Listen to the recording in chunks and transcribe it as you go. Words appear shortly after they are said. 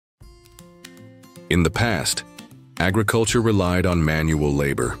In the past, agriculture relied on manual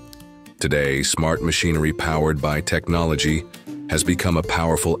labor. Today, smart machinery powered by technology has become a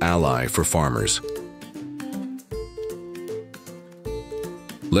powerful ally for farmers.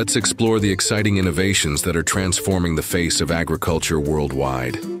 Let's explore the exciting innovations that are transforming the face of agriculture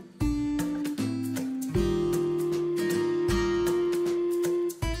worldwide.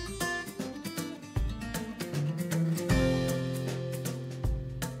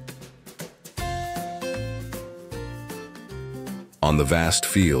 On the vast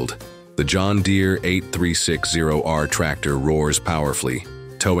field, the John Deere 8360R tractor roars powerfully,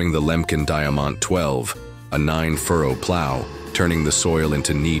 towing the Lemken Diamant 12, a 9-furrow plow, turning the soil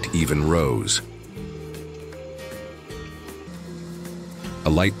into neat, even rows. A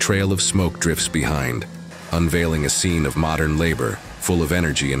light trail of smoke drifts behind, unveiling a scene of modern labor, full of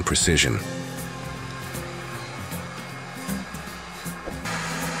energy and precision.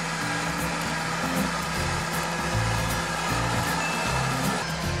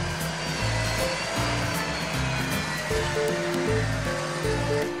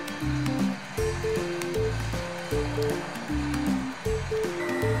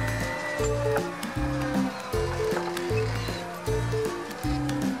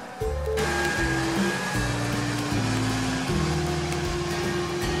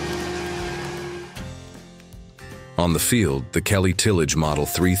 On the field, the Kelly Tillage Model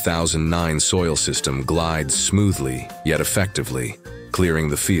 3009 soil system glides smoothly yet effectively, clearing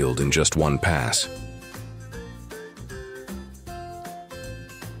the field in just one pass.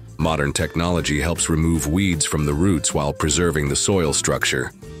 Modern technology helps remove weeds from the roots while preserving the soil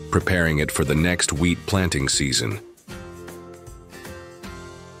structure, preparing it for the next wheat planting season.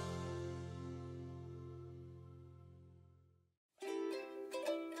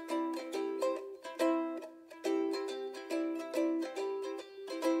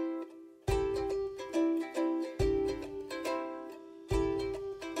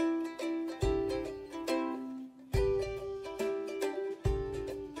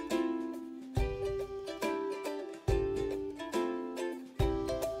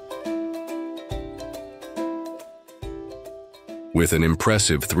 With an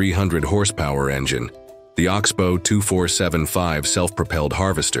impressive 300 horsepower engine, the Oxbow 2475 self-propelled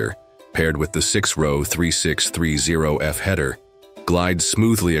harvester, paired with the 6-row 3630F header, glides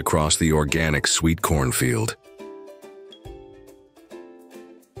smoothly across the organic sweet corn field.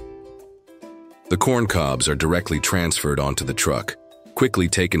 The corn cobs are directly transferred onto the truck, quickly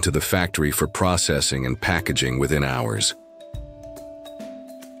taken to the factory for processing and packaging within hours.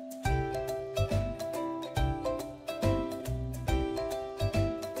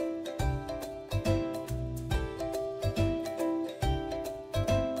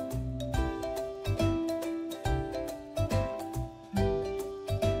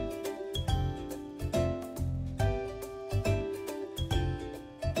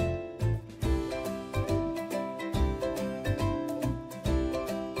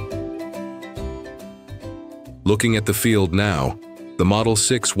 Looking at the field now, the Model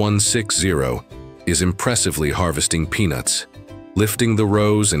 6160 is impressively harvesting peanuts, lifting the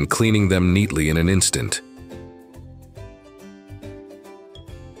rows and cleaning them neatly in an instant.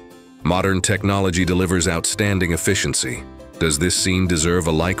 Modern technology delivers outstanding efficiency. Does this scene deserve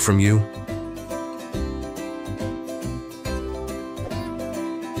a like from you?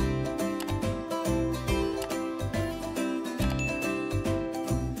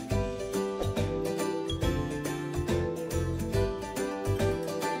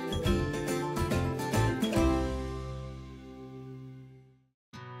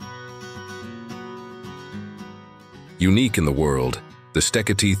 Unique in the world, the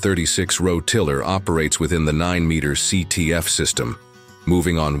Steketee 36-row tiller operates within the 9-meter CTF system,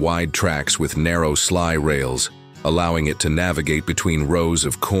 moving on wide tracks with narrow sly rails, allowing it to navigate between rows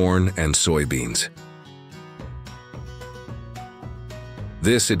of corn and soybeans.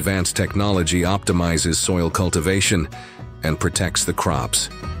 This advanced technology optimizes soil cultivation and protects the crops.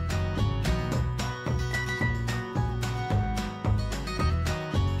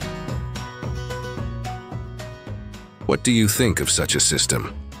 What do you think of such a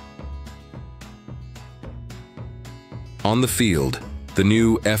system? On the field, the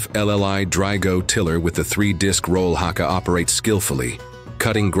new FLLI Drygo tiller with the 3-disc roll haka operates skillfully,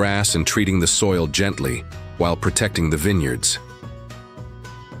 cutting grass and treating the soil gently while protecting the vineyards.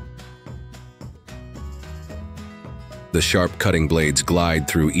 The sharp cutting blades glide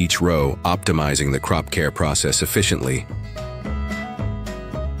through each row, optimizing the crop care process efficiently.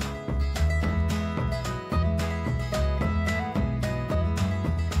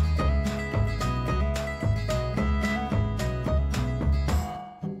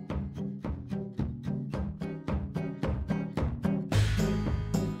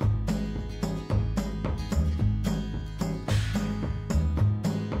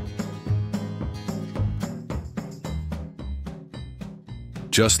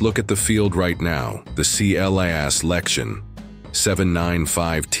 Just look at the field right now. The CLAS Lection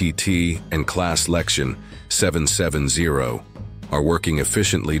 795TT and Class Lection 770 are working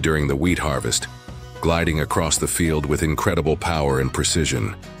efficiently during the wheat harvest, gliding across the field with incredible power and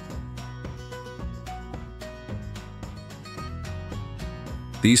precision.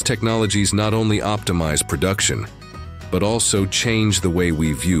 These technologies not only optimize production, but also change the way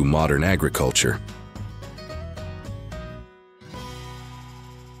we view modern agriculture.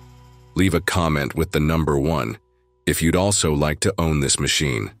 Leave a comment with the number 1 if you'd also like to own this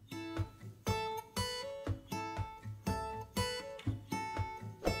machine.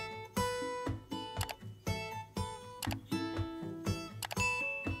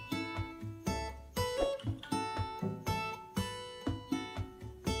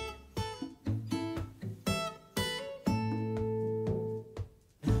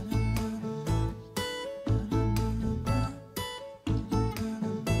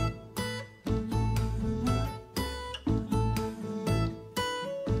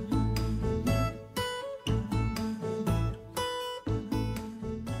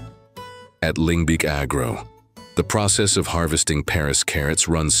 At Lingbeek Agro, the process of harvesting Paris carrots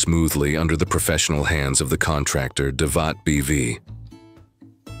runs smoothly under the professional hands of the contractor Devat BV.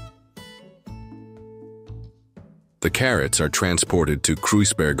 The carrots are transported to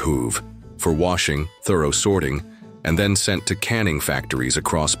Kruisberghoeve for washing, thorough sorting, and then sent to canning factories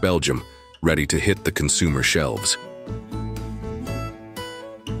across Belgium, ready to hit the consumer shelves.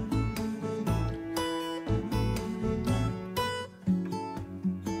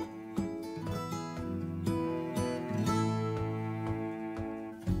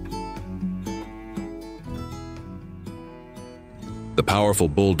 The powerful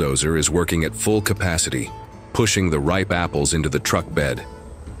bulldozer is working at full capacity, pushing the ripe apples into the truck bed.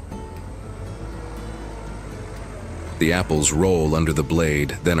 The apples roll under the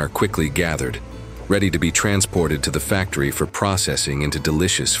blade, then are quickly gathered, ready to be transported to the factory for processing into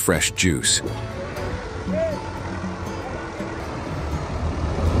delicious fresh juice.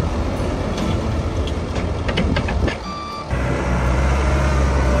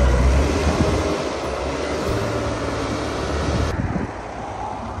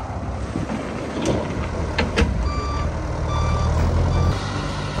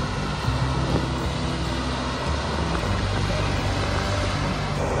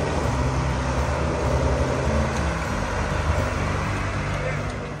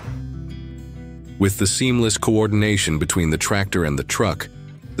 With the seamless coordination between the tractor and the truck,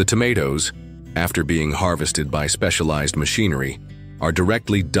 the tomatoes, after being harvested by specialized machinery, are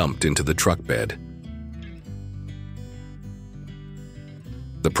directly dumped into the truck bed.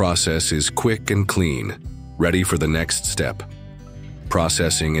 The process is quick and clean, ready for the next step,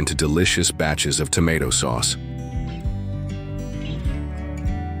 processing into delicious batches of tomato sauce.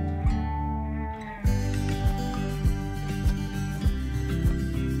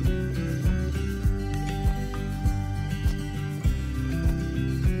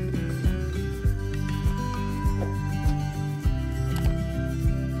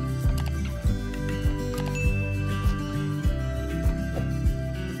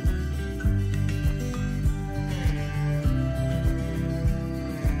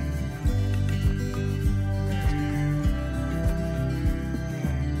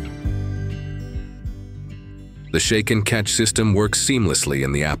 The shake-and-catch system works seamlessly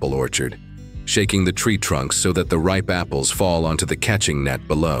in the apple orchard, shaking the tree trunks so that the ripe apples fall onto the catching net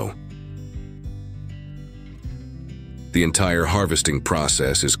below. The entire harvesting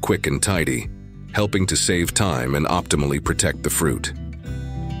process is quick and tidy, helping to save time and optimally protect the fruit.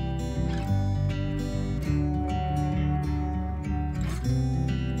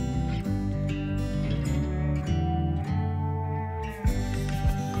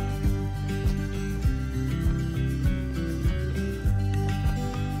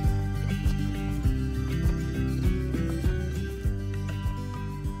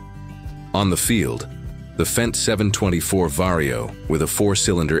 On the field, the Fendt 724 Vario with a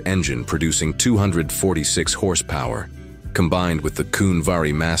 4-cylinder engine producing 246 horsepower, combined with the Kuhn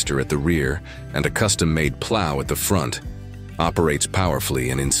Vari Master at the rear and a custom-made plow at the front, operates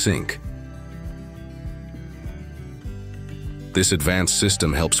powerfully and in sync. This advanced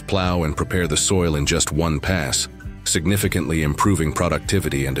system helps plow and prepare the soil in just one pass, significantly improving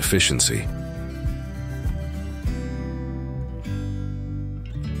productivity and efficiency.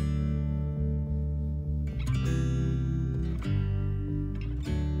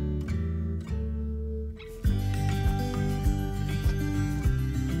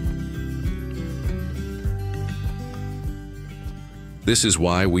 This is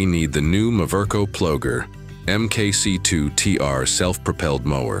why we need the new Maverco Ploger, MKC2TR self-propelled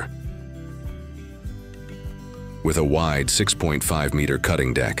mower. With a wide 6.5-meter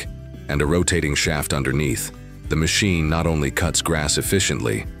cutting deck and a rotating shaft underneath, the machine not only cuts grass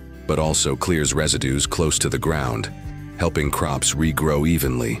efficiently, but also clears residues close to the ground, helping crops regrow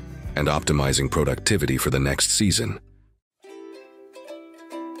evenly and optimizing productivity for the next season.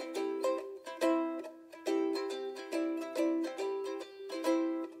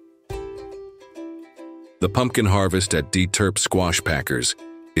 The pumpkin harvest at D-Terp Squash Packers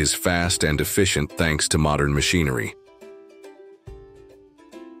is fast and efficient thanks to modern machinery.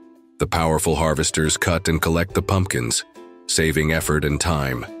 The powerful harvesters cut and collect the pumpkins, saving effort and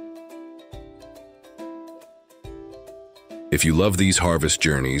time. If you love these harvest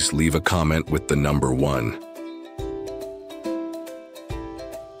journeys, leave a comment with the number 1.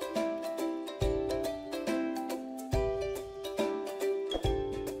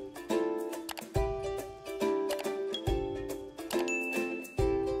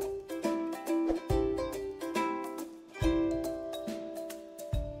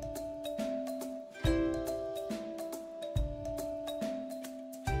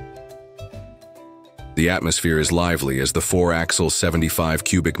 The atmosphere is lively as the 4-axle 75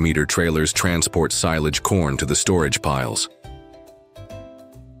 cubic meter trailers transport silage corn to the storage piles.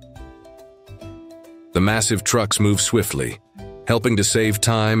 The massive trucks move swiftly, helping to save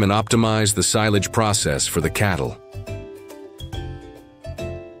time and optimize the silage process for the cattle.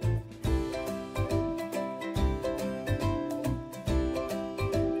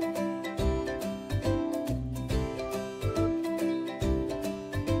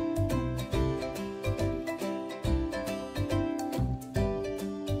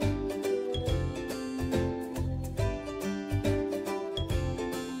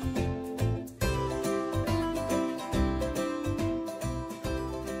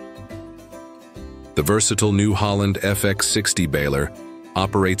 The versatile New Holland FX60 baler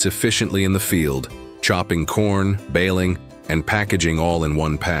operates efficiently in the field, chopping corn, baling, and packaging all in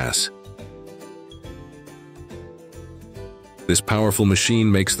one pass. This powerful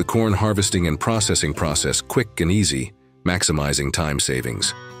machine makes the corn harvesting and processing process quick and easy, maximizing time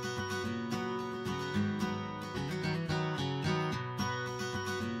savings.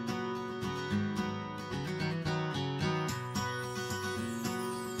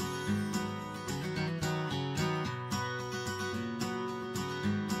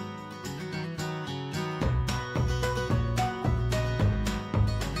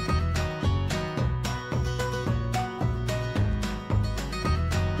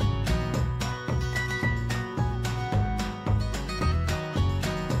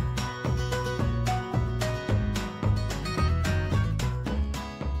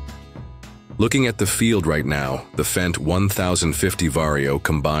 Looking at the field right now, the Fendt 1050 Vario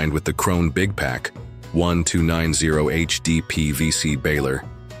combined with the Krone Big Pack 1290 HD PVC baler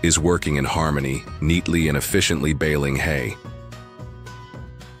is working in harmony, neatly and efficiently baling hay.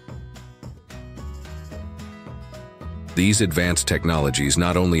 These advanced technologies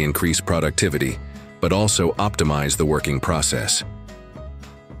not only increase productivity, but also optimize the working process.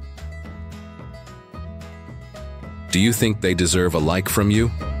 Do you think they deserve a like from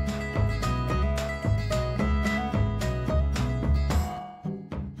you?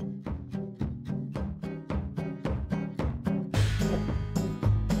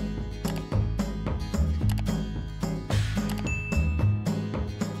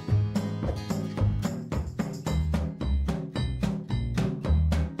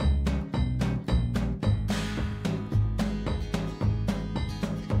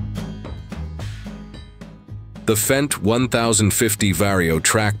 The Fendt 1050 Vario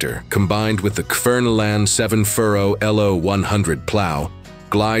tractor, combined with the Kverneland 7-furrow LO100 plow,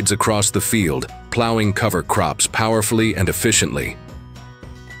 glides across the field, plowing cover crops powerfully and efficiently.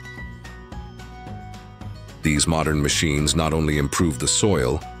 These modern machines not only improve the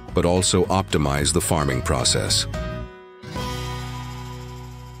soil, but also optimize the farming process.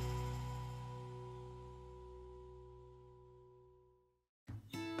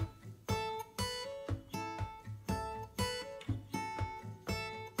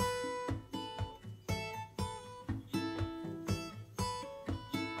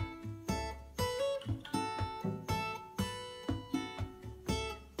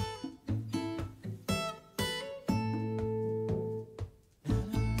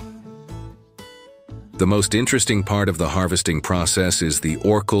 The most interesting part of the harvesting process is the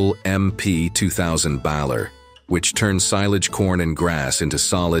Orkel MP2000 baler, which turns silage corn and grass into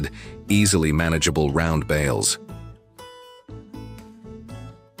solid, easily manageable round bales.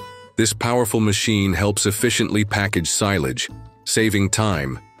 This powerful machine helps efficiently package silage, saving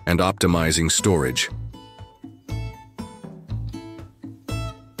time and optimizing storage.